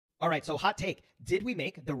All right, so hot take. Did we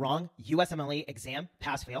make the wrong USMLE exam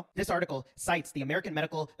pass-fail? This article cites the American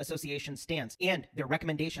Medical Association stance and their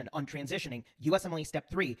recommendation on transitioning USMLE Step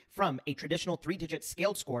 3 from a traditional 3-digit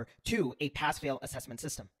scaled score to a pass-fail assessment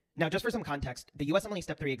system. Now, just for some context, the USMLE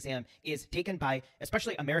Step 3 exam is taken by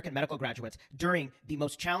especially American medical graduates during the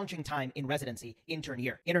most challenging time in residency, intern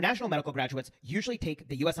year. International medical graduates usually take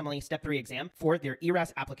the USMLE Step 3 exam for their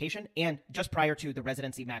ERAS application and just prior to the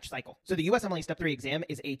residency match cycle. So the USMLE Step 3 exam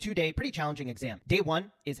is a 2-day, pretty challenging exam. Day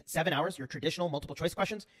 1 is 7 hours, your traditional multiple choice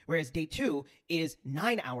questions, whereas day 2 is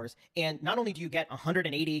 9 hours. And not only do you get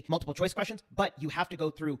 180 multiple choice questions, but you have to go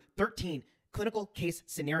through 13 clinical case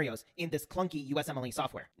scenarios in this clunky USMLE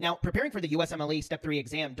software. Now, preparing for the USMLE Step 3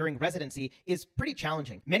 exam during residency is pretty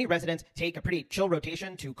challenging. Many residents take a pretty chill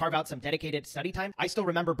rotation to carve out some dedicated study time. I still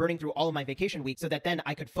remember burning through all of my vacation weeks so that then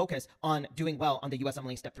I could focus on doing well on the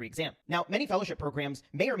USMLE Step 3 exam. Now, many fellowship programs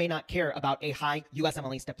may or may not care about a high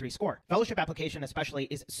USMLE Step 3 score. Fellowship application especially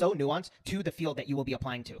is so nuanced to the field that you will be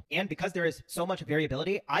applying to. And because there is so much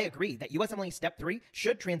variability, I agree that USMLE Step 3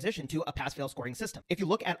 should transition to a pass-fail scoring system. If you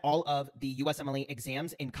look at all of the USMLE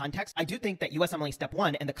exams in context, I do think that USMLE Step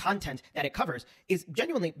 1 and the content that it covers is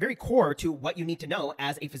genuinely very core to what you need to know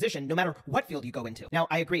as a physician, no matter what field you go into. Now,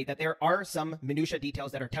 I agree that there are some minutia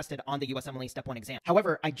details that are tested on the USMLE Step 1 exam.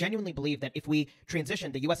 However, I genuinely believe that if we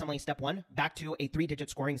transition the USMLE Step 1 back to a 3-digit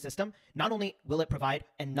scoring system, not only will it provide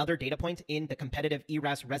another data point in the competitive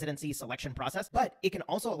ERAS residency selection process, but it can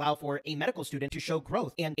also allow for a medical student to show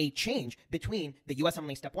growth and a change between the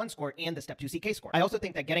USMLE Step 1 score and the Step 2 CK score. I also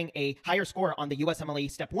think that getting a higher score on the USMLE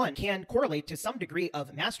Step 1 can correlate to some degree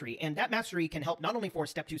of mastery, and that mastery can help not only for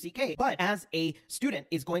Step 2 CK, but as a student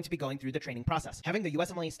is going to be going through the training process. Having the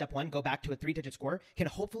USMLE Step 1 go back to a 3-digit score can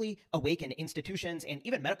hopefully awaken institutions and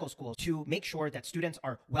even medical schools to make sure that students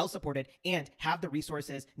are well supported and have the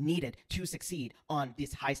resources needed to succeed on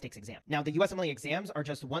this high-stakes exam. Now, the USMLE exams are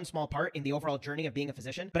just one small part in the overall journey of being a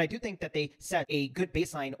physician, but I do think that they set a good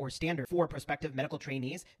baseline or standard for prospective medical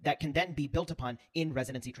trainees that can then be built upon in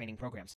residency training programs.